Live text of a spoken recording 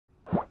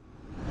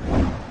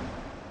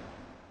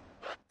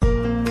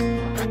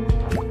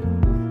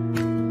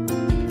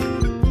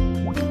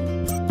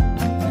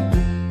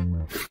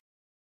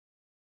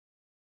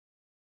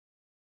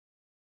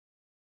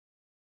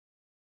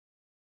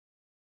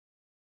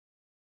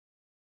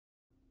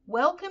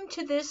Welcome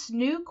to this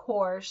new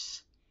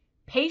course,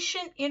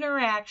 Patient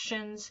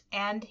Interactions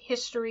and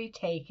History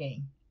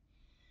Taking.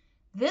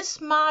 This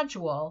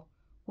module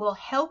will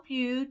help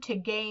you to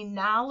gain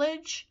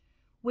knowledge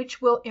which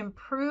will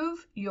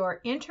improve your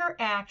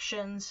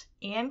interactions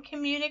and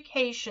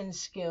communication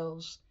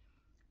skills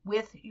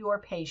with your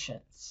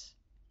patients.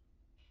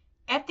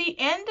 At the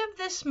end of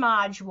this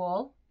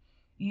module,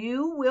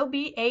 you will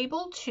be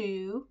able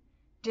to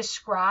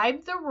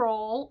describe the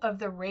role of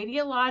the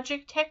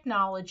radiologic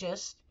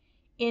technologist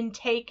in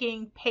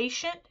taking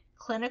patient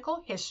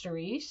clinical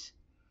histories,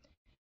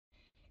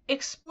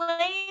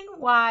 explain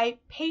why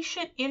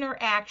patient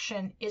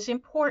interaction is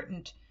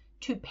important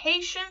to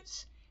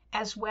patients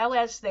as well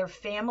as their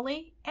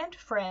family and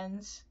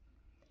friends,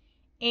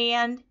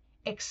 and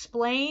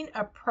explain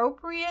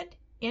appropriate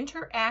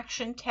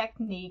interaction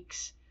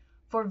techniques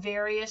for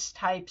various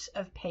types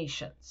of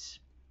patients.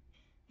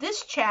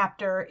 This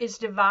chapter is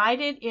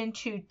divided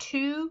into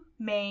two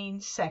main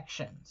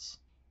sections.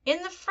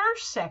 In the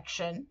first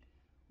section,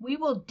 we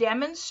will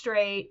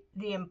demonstrate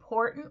the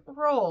important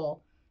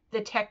role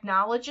the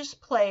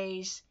technologist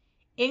plays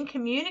in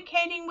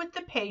communicating with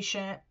the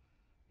patient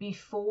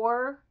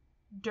before,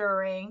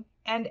 during,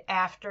 and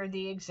after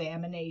the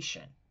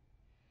examination.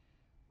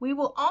 We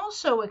will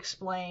also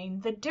explain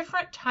the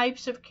different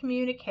types of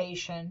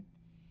communication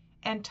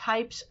and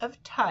types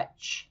of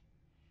touch,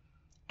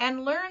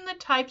 and learn the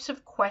types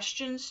of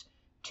questions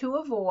to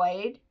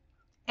avoid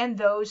and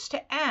those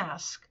to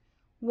ask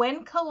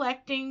when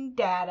collecting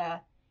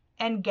data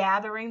and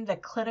gathering the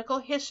clinical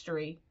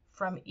history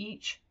from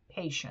each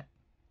patient.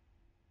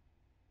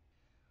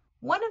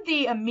 One of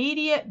the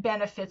immediate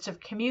benefits of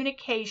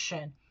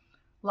communication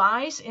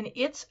lies in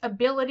its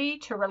ability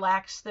to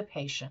relax the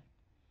patient.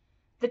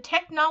 The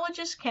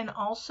technologist can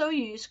also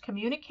use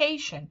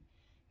communication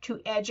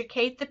to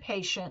educate the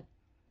patient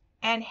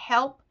and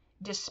help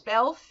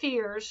dispel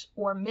fears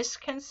or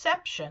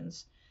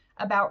misconceptions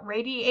about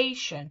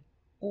radiation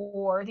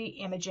or the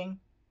imaging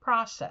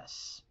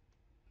process.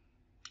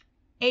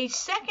 A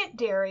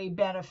secondary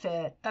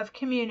benefit of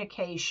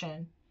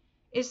communication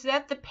is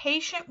that the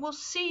patient will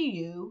see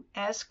you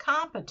as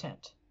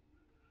competent.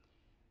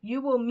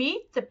 You will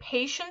meet the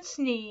patient's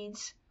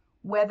needs,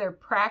 whether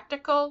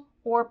practical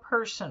or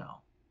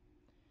personal.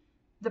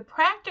 The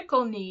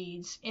practical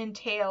needs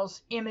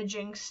entails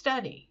imaging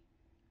study.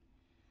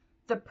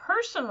 The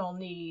personal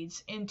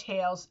needs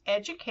entails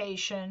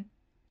education,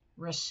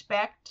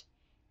 respect,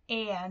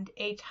 and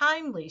a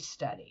timely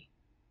study.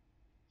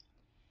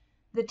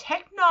 The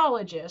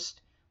technologist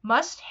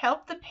must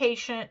help the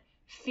patient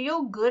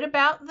feel good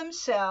about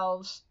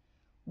themselves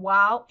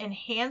while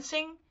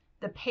enhancing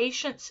the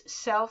patient's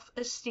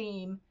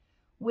self-esteem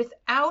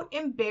without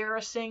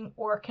embarrassing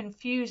or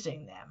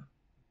confusing them.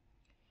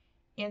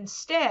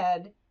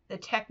 Instead, the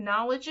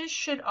technologist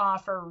should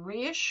offer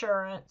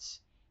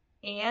reassurance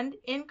and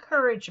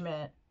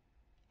encouragement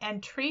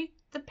and treat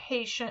the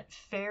patient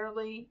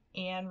fairly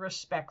and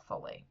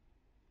respectfully.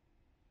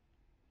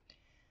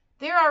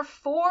 There are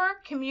 4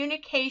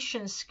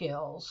 communication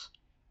skills,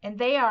 and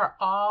they are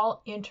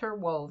all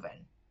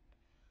interwoven.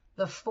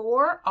 The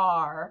 4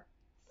 are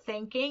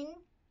thinking,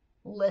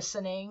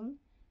 listening,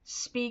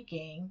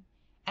 speaking,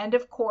 and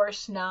of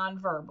course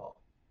nonverbal.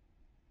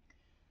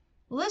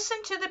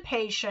 Listen to the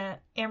patient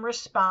and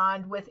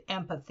respond with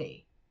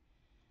empathy.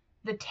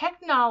 The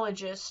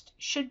technologist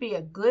should be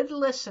a good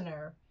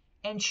listener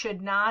and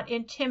should not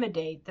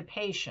intimidate the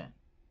patient.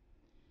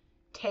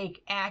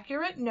 Take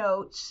accurate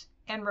notes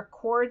and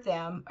record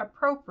them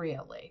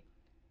appropriately.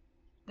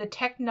 The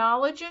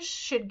technologist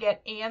should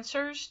get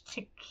answers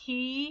to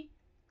key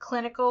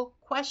clinical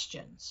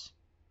questions.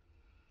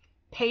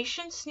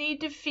 Patients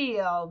need to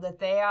feel that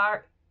they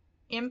are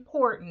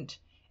important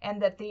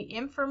and that the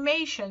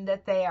information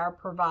that they are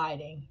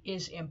providing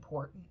is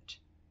important.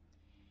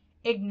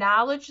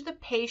 Acknowledge the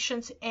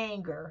patient's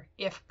anger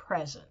if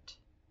present.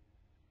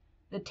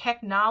 The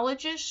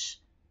technologist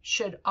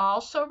should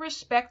also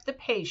respect the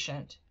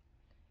patient,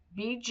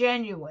 be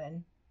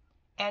genuine,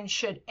 and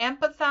should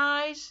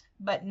empathize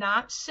but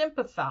not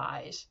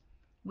sympathize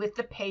with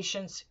the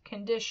patient's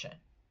condition.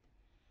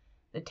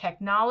 The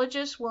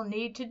technologist will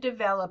need to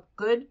develop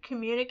good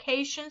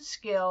communication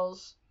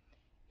skills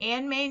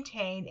and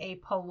maintain a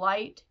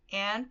polite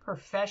and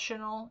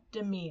professional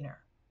demeanor.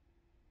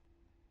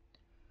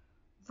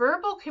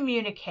 Verbal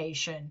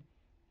communication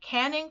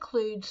can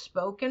include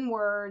spoken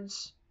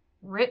words,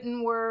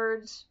 written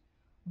words,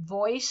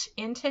 voice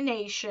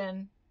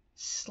intonation,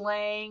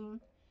 slang,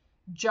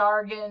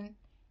 jargon,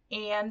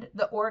 and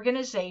the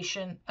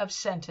organization of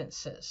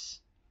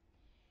sentences.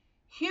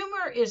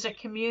 Humor is a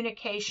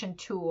communication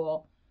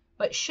tool,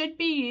 but should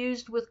be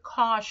used with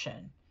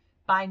caution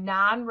by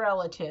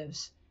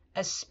non-relatives,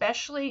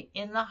 especially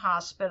in the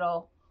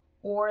hospital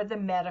or the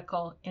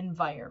medical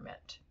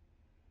environment.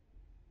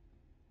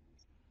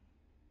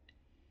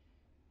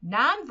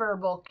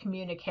 Nonverbal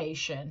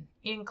communication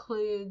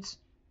includes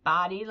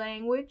body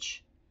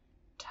language,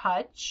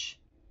 touch,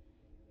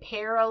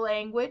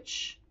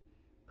 paralanguage,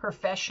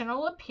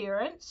 professional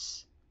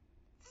appearance,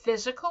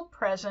 physical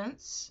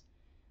presence,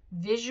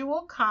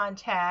 visual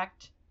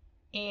contact,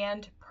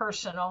 and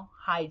personal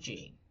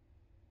hygiene.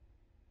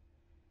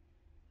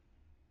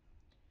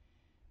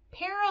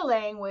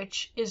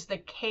 Paralanguage is the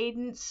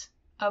cadence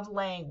of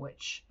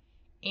language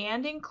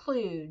and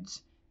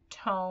includes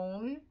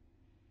tone,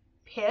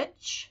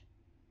 pitch,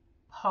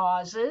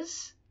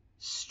 pauses,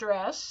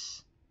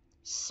 stress,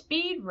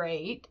 speed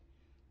rate,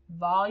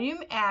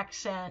 volume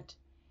accent,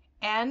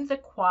 and the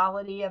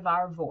quality of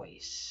our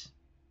voice.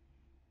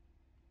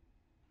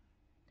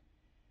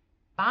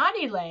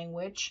 Body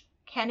language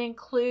can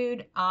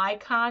include eye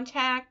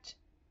contact,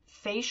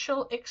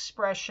 facial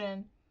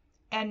expression,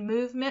 and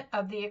movement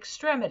of the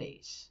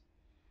extremities.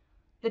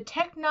 The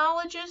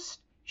technologist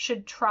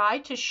should try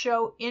to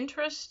show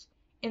interest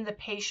in the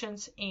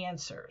patient's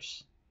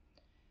answers.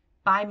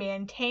 By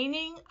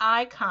maintaining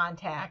eye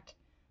contact,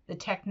 the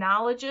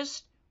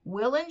technologist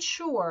will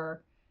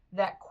ensure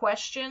that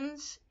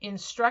questions,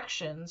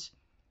 instructions,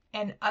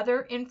 and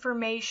other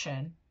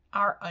information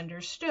are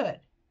understood.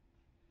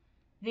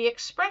 The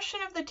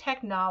expression of the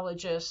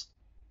technologist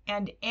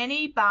and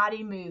any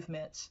body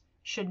movements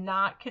should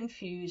not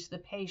confuse the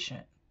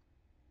patient.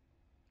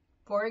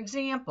 For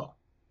example,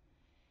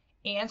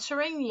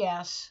 answering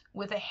yes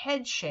with a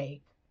head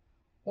shake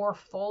or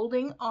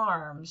folding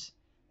arms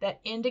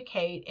that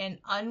indicate an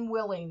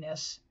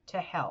unwillingness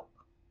to help.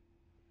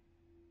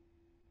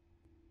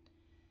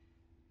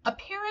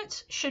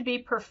 Appearance should be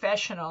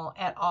professional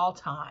at all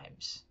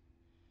times.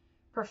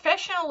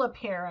 Professional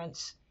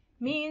appearance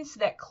means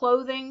that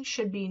clothing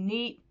should be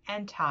neat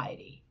and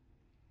tidy.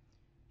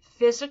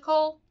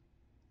 Physical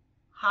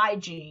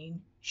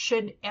hygiene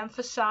should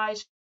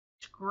emphasize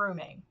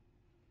grooming.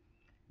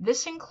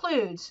 This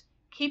includes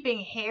keeping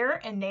hair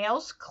and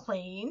nails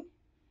clean,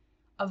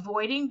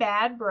 avoiding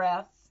bad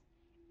breath,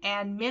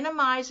 and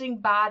minimizing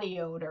body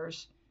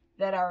odors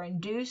that are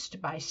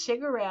induced by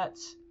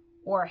cigarettes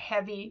or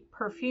heavy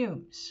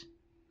perfumes.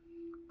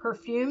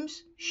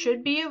 Perfumes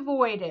should be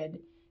avoided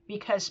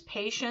because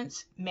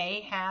patients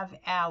may have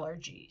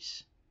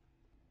allergies.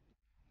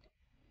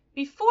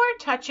 Before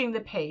touching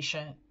the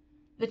patient,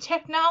 the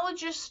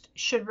technologist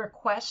should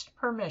request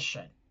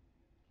permission.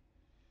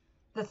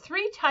 The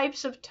three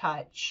types of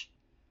touch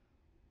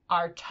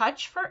are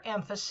touch for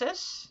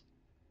emphasis,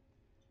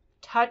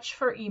 touch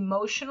for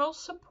emotional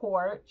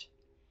support,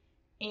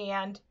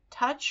 and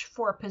touch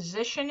for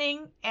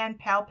positioning and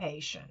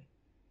palpation.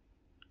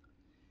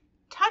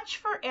 Touch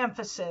for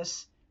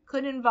emphasis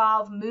could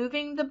involve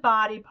moving the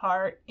body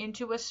part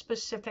into a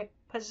specific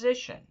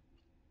position.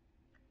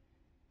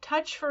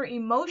 Touch for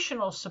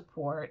emotional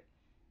support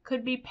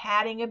could be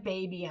patting a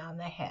baby on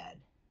the head.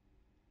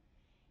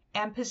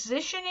 And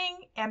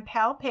positioning and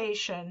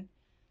palpation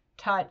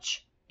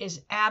touch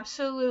is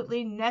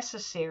absolutely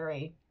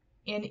necessary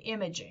in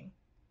imaging.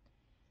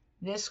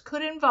 This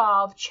could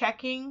involve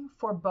checking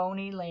for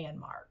bony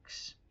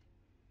landmarks.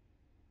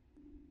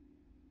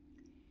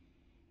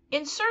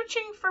 In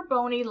searching for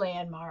bony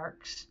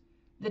landmarks,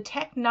 the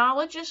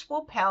technologist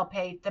will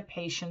palpate the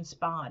patient's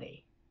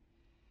body.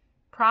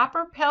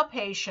 Proper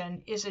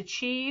palpation is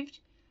achieved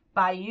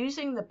by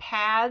using the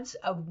pads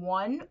of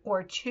 1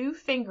 or 2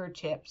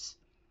 fingertips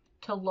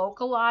to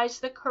localize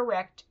the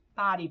correct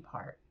body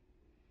part.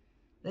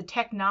 The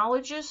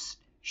technologist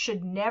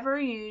should never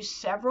use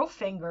several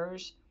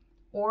fingers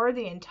or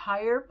the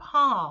entire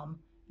palm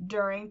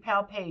during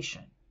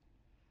palpation.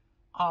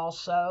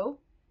 Also,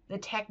 the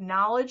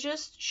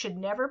technologist should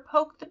never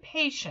poke the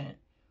patient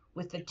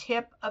with the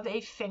tip of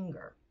a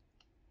finger.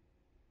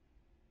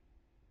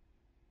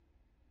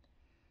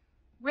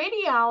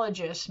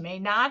 Radiologists may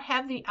not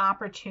have the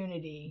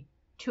opportunity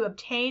to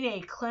obtain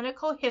a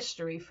clinical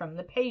history from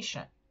the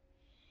patient.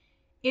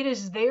 It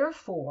is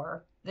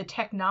therefore the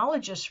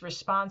technologist's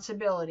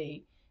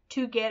responsibility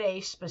to get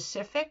a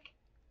specific,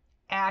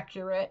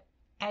 accurate,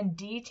 and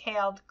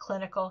detailed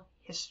clinical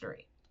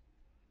history.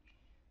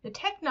 The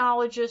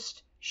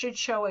technologist should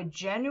show a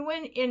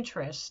genuine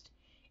interest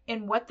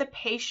in what the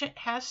patient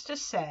has to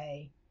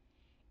say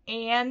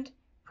and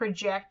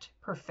project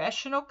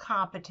professional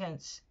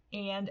competence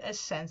and a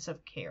sense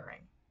of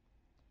caring.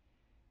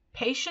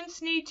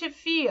 Patients need to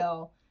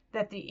feel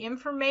that the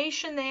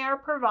information they are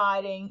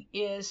providing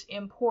is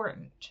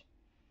important.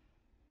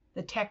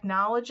 The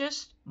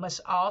technologist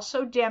must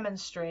also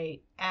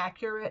demonstrate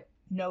accurate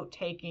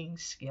note-taking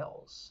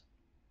skills.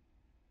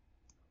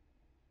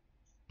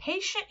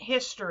 Patient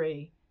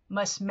history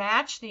must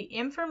match the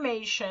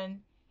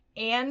information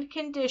and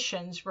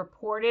conditions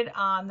reported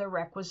on the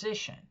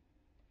requisition.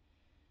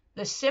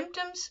 The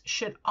symptoms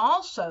should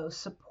also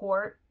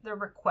support the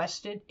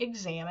requested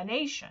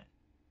examination.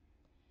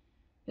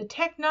 The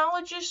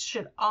technologist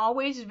should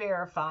always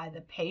verify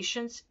the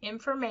patient's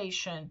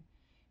information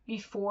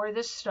before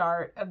the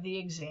start of the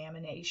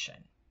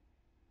examination.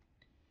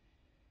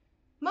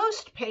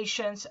 Most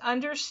patients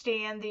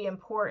understand the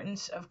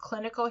importance of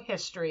clinical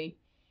history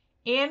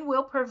and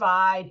will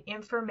provide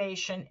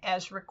information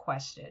as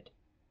requested.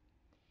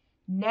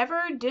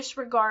 Never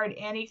disregard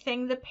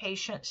anything the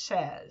patient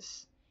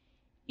says,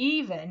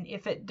 even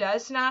if it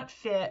does not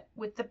fit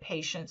with the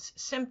patient's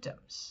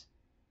symptoms.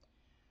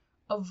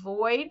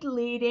 Avoid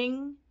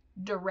leading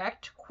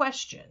direct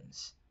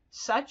questions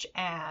such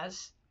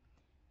as,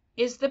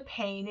 "Is the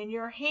pain in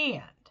your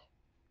hand?"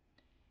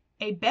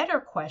 A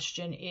better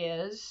question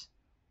is,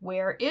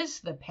 "Where is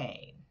the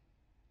pain?"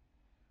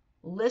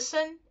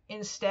 Listen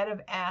instead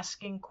of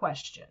asking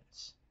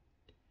questions.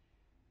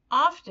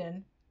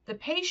 Often, the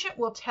patient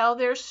will tell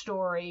their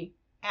story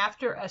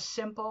after a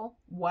simple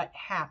 "What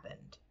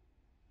happened?"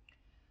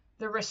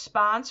 The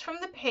response from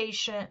the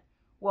patient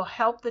will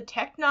help the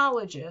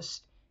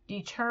technologist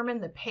determine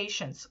the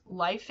patient's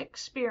life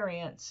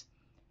experience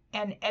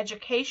and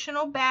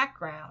educational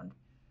background,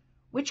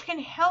 which can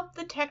help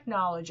the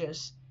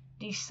technologist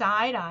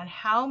decide on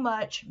how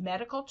much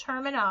medical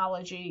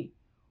terminology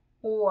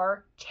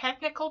or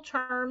technical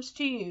terms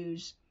to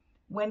use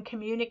when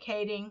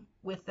communicating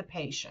with the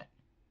patient.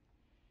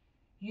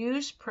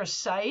 Use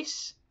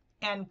precise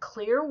and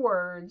clear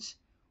words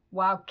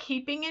while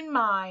keeping in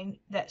mind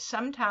that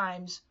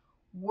sometimes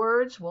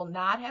words will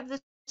not have the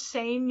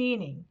same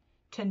meaning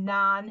to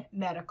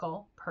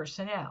non-medical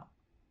personnel.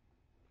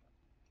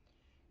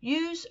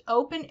 Use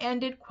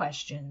open-ended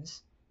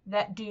questions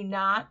that do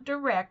not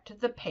direct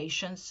the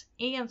patient's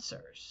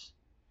answers.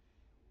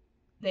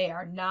 They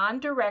are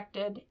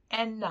non-directed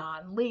and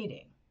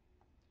non-leading.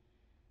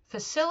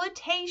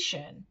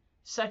 Facilitation,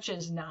 such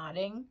as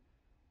nodding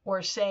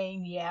or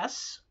saying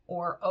yes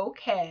or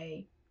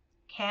okay,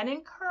 can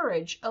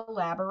encourage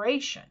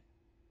elaboration.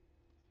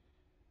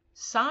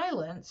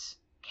 Silence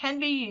can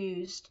be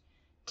used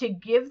to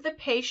give the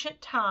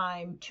patient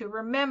time to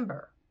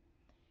remember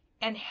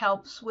and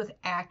helps with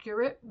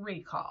accurate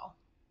recall.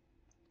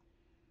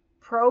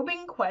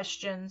 Probing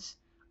questions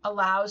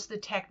allows the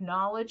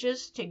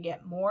technologist to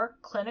get more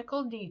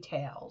clinical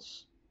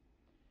details.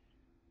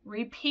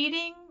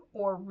 Repeating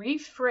or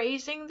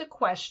rephrasing the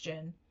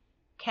question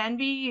can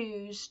be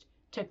used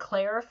to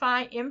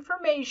clarify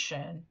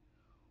information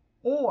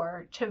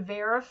or to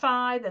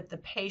verify that the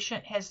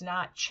patient has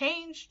not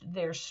changed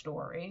their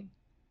story.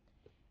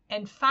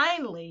 And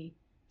finally,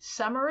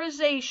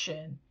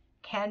 summarization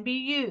can be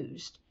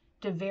used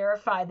to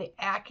verify the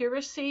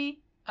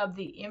accuracy of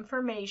the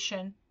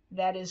information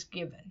that is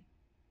given.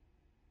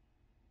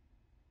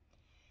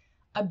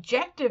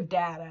 Objective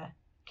data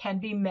can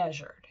be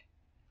measured.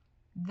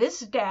 This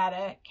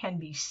data can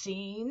be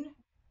seen,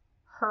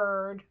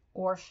 heard,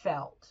 or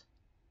felt.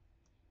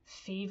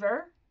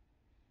 Fever,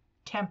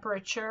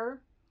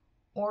 temperature,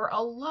 or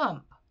a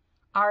lump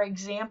are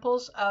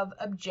examples of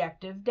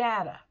objective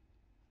data.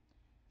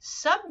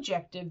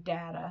 Subjective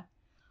data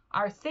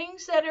are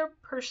things that are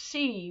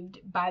perceived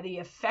by the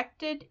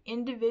affected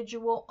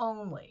individual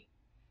only,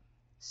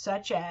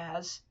 such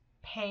as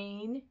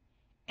pain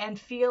and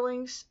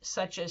feelings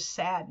such as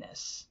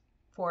sadness,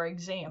 for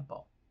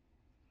example.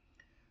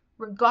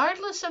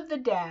 Regardless of the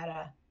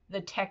data,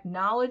 the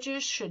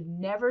technologist should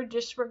never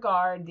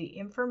disregard the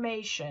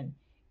information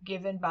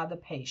given by the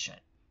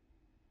patient.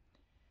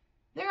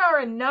 There are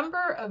a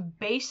number of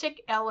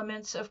basic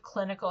elements of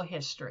clinical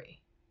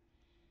history.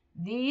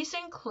 These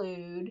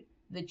include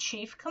the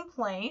chief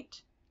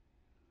complaint,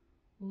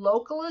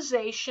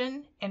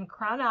 localization and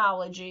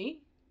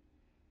chronology,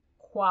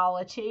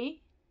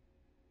 quality,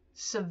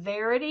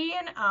 severity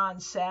and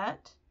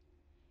onset,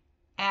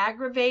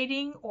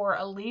 aggravating or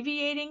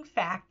alleviating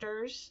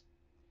factors,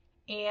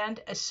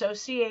 and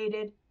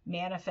associated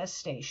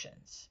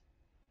manifestations.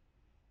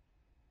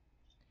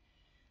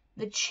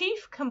 The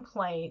chief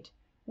complaint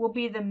will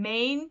be the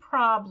main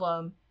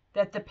problem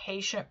that the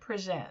patient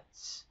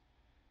presents.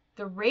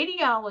 The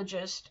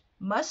radiologist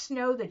must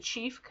know the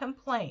chief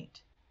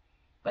complaint,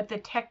 but the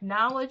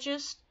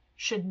technologist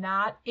should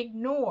not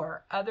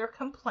ignore other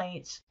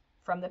complaints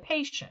from the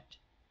patient.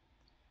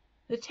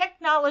 The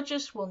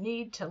technologist will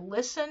need to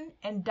listen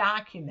and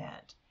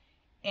document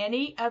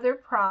any other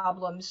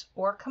problems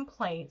or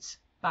complaints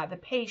by the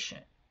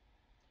patient.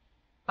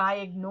 By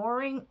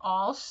ignoring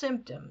all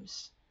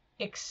symptoms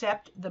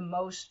except the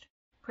most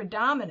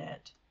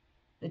predominant,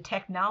 the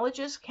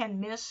technologist can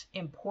miss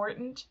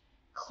important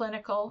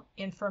clinical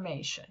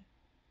information.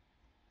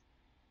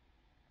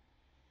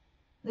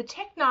 The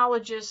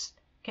technologist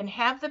can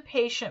have the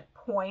patient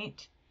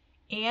point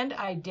and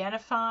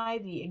identify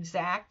the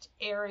exact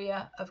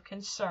area of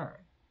concern.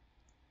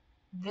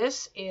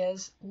 This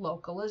is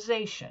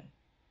localization.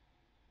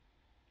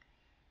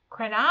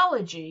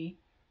 Chronology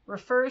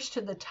refers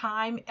to the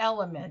time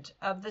element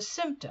of the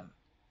symptom.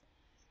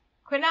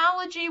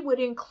 Chronology would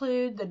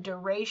include the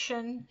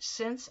duration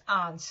since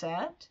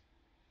onset,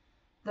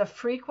 the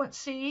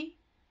frequency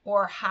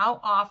or how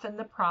often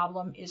the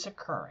problem is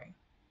occurring.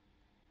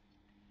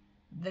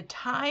 The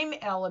time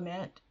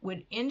element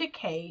would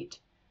indicate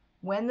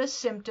when the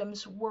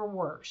symptoms were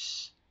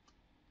worse,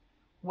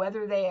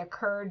 whether they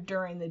occurred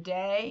during the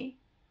day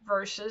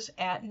versus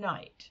at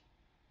night.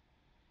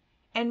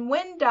 And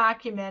when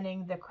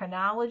documenting the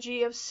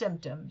chronology of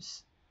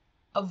symptoms,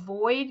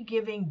 avoid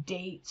giving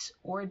dates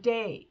or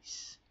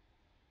days.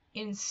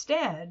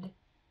 Instead,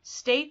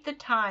 state the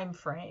time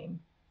frame,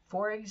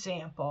 for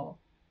example,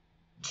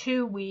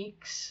 2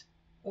 weeks,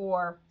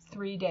 or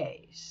 3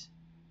 days.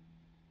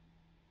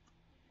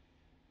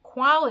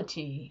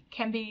 Quality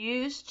can be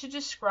used to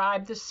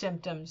describe the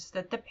symptoms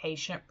that the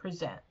patient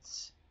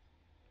presents.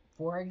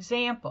 For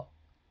example,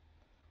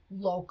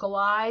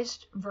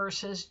 localized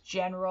versus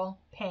general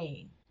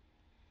pain.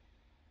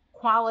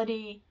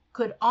 Quality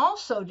could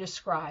also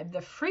describe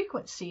the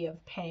frequency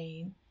of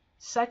pain,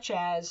 such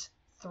as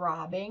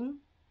throbbing,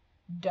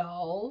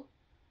 dull,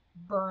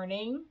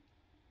 burning,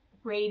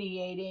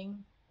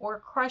 radiating, or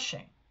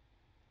crushing.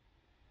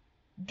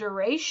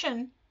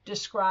 Duration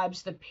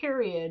describes the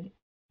period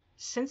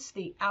since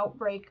the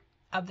outbreak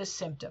of the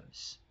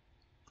symptoms.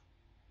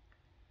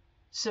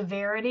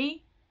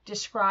 Severity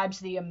describes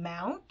the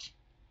amount,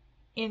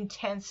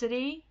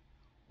 intensity,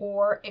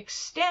 or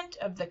extent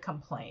of the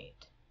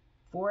complaint.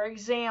 For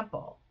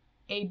example,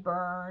 a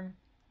burn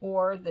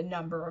or the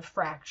number of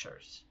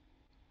fractures.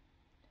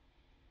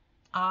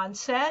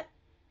 Onset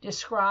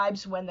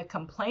describes when the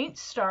complaint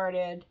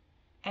started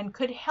and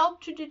could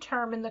help to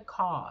determine the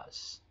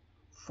cause.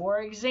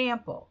 For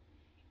example,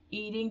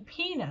 eating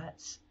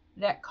peanuts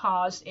that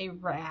caused a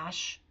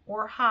rash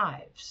or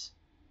hives.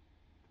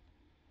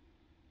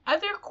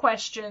 Other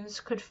questions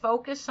could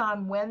focus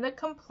on when the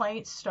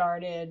complaint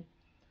started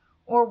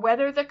or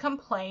whether the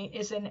complaint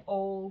is an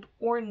old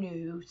or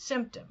new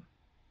symptom.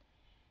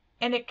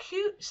 An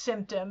acute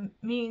symptom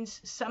means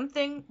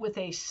something with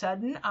a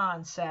sudden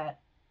onset,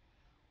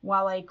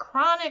 while a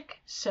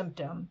chronic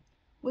symptom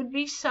would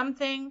be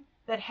something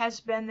that has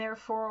been there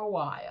for a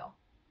while,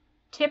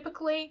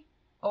 typically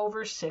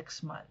over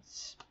 6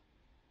 months.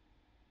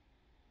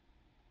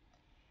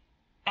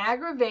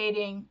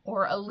 Aggravating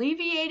or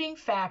alleviating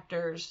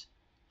factors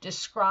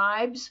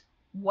describes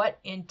what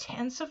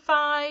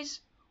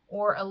intensifies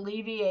or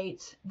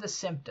alleviates the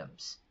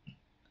symptoms.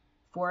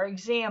 For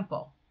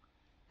example,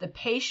 the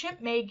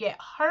patient may get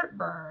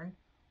heartburn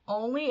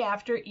only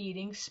after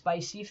eating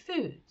spicy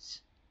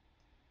foods.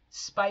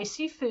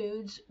 Spicy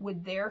foods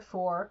would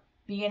therefore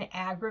be an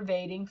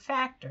aggravating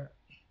factor.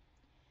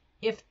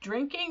 If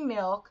drinking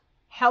milk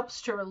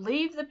helps to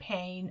relieve the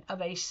pain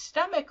of a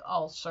stomach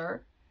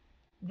ulcer,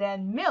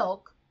 then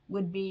milk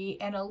would be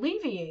an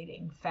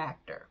alleviating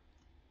factor.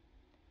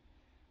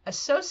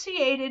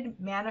 Associated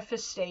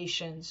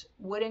manifestations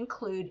would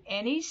include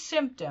any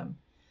symptom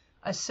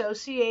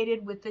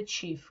associated with the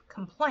chief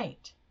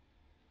complaint.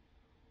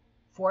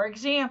 For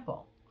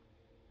example,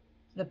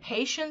 the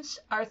patient's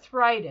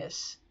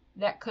arthritis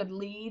that could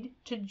lead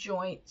to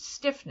joint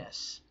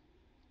stiffness.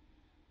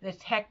 The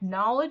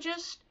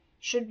technologist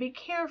should be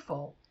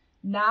careful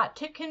not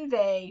to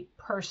convey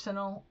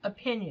personal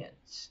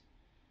opinions.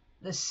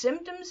 The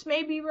symptoms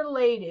may be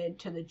related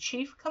to the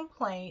chief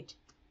complaint,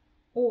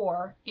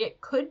 or it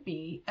could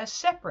be a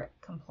separate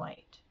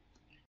complaint.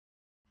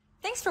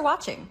 Thanks for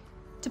watching.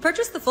 To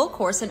purchase the full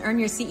course and earn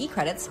your CE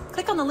credits,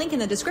 click on the link in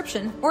the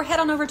description or head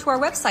on over to our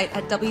website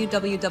at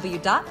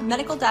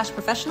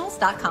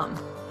www.medical-professionals.com.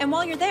 And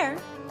while you're there,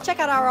 check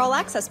out our All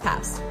Access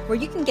Pass, where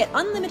you can get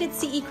unlimited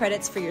CE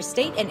credits for your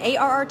state and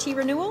ARRT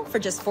renewal for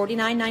just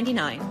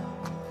 $49.99.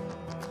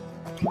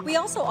 We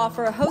also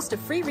offer a host of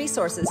free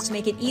resources to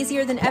make it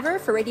easier than ever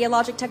for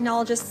radiologic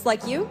technologists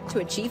like you to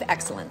achieve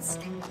excellence.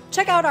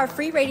 Check out our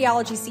free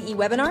Radiology CE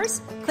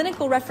webinars,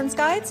 clinical reference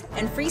guides,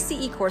 and free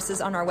CE courses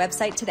on our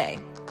website today.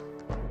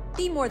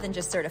 Be more than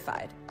just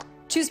certified.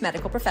 Choose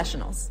medical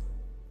professionals.